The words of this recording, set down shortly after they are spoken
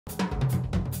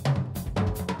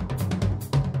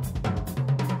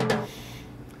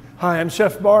Hi, I'm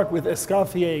Chef Mark with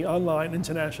Escoffier Online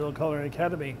International Culinary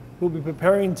Academy. We'll be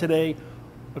preparing today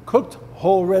a cooked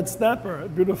whole red snapper, a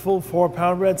beautiful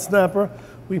 4-pound red snapper.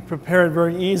 We prepare it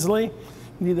very easily.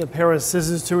 You need a pair of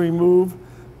scissors to remove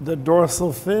the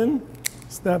dorsal fin.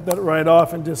 Snap that right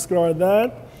off and discard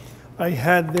that. I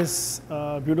had this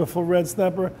beautiful red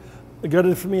snapper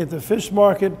gutted for me at the fish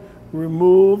market,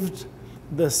 removed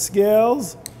the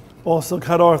scales, also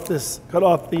cut off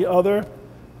the other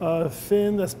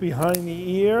fin that's behind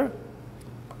the ear.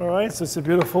 All right, so it's a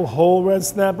beautiful whole red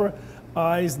snapper.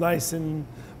 Eyes nice and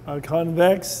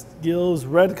convex, gills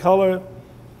red color,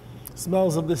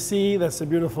 smells of the sea. That's a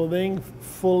beautiful thing,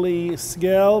 fully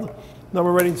scaled. Now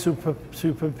we're ready to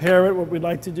prepare it. What we'd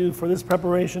like to do for this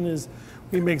preparation is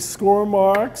we make score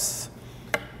marks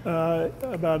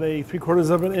about a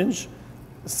 3/4 of an inch,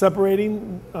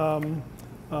 separating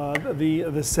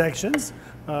the sections.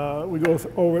 We go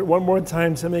over it one more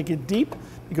time to make it deep,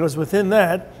 because within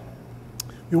that,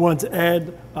 we want to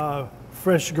add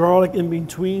fresh garlic in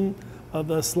between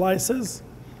the slices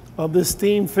of this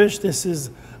steamed fish. This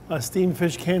is a steamed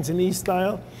fish Cantonese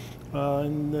style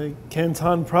in the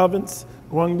Canton province,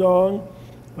 Guangdong,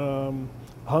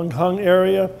 Hong Kong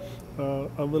area.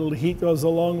 A little heat goes a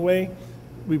long way.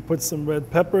 We put some red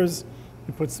peppers,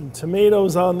 we put some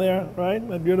tomatoes on there, right? Isn't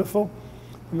that beautiful?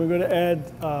 And we're going to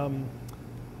add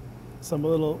some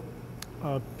little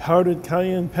powdered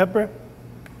cayenne pepper.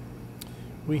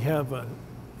 We have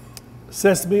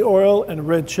sesame oil and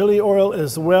red chili oil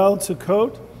as well to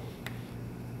coat.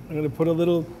 I'm going to put a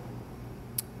little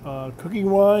cooking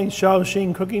wine,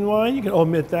 Shaoxing cooking wine. You can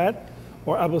omit that,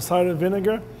 or apple cider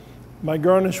vinegar. My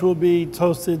garnish will be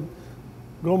toasted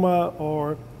goma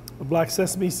or black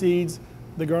sesame seeds.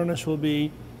 The garnish will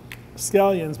be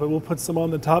scallions, but we'll put some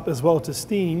on the top as well to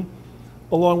steam,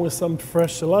 along with some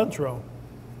fresh cilantro.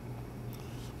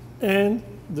 And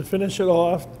to finish it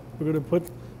off, we're going to put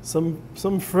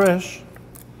some fresh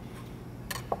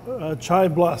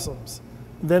chive blossoms.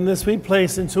 Then this we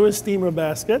place into a steamer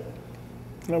basket.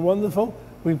 Isn't that wonderful?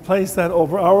 We place that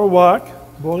over our wok,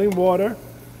 boiling water.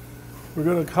 We're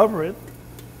going to cover it,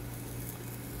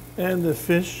 and the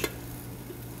fish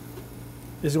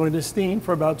is going to steam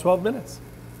for about 12 minutes.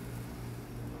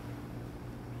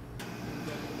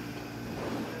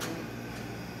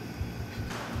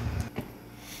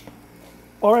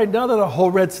 All right, now that our whole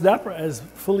red snapper is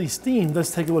fully steamed, let's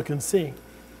take a look and see.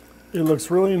 It looks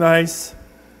really nice.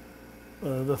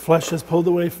 The flesh is pulled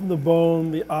away from the bone.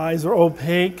 The eyes are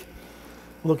opaque,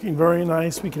 looking very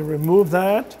nice. We can remove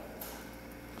that,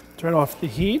 turn off the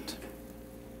heat,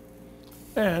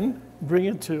 and bring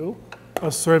it to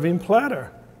a serving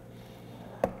platter.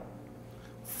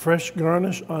 Fresh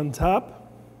garnish on top.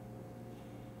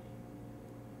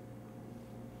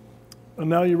 And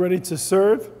now you're ready to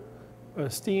serve a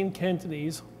steamed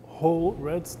Cantonese whole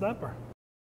red snapper.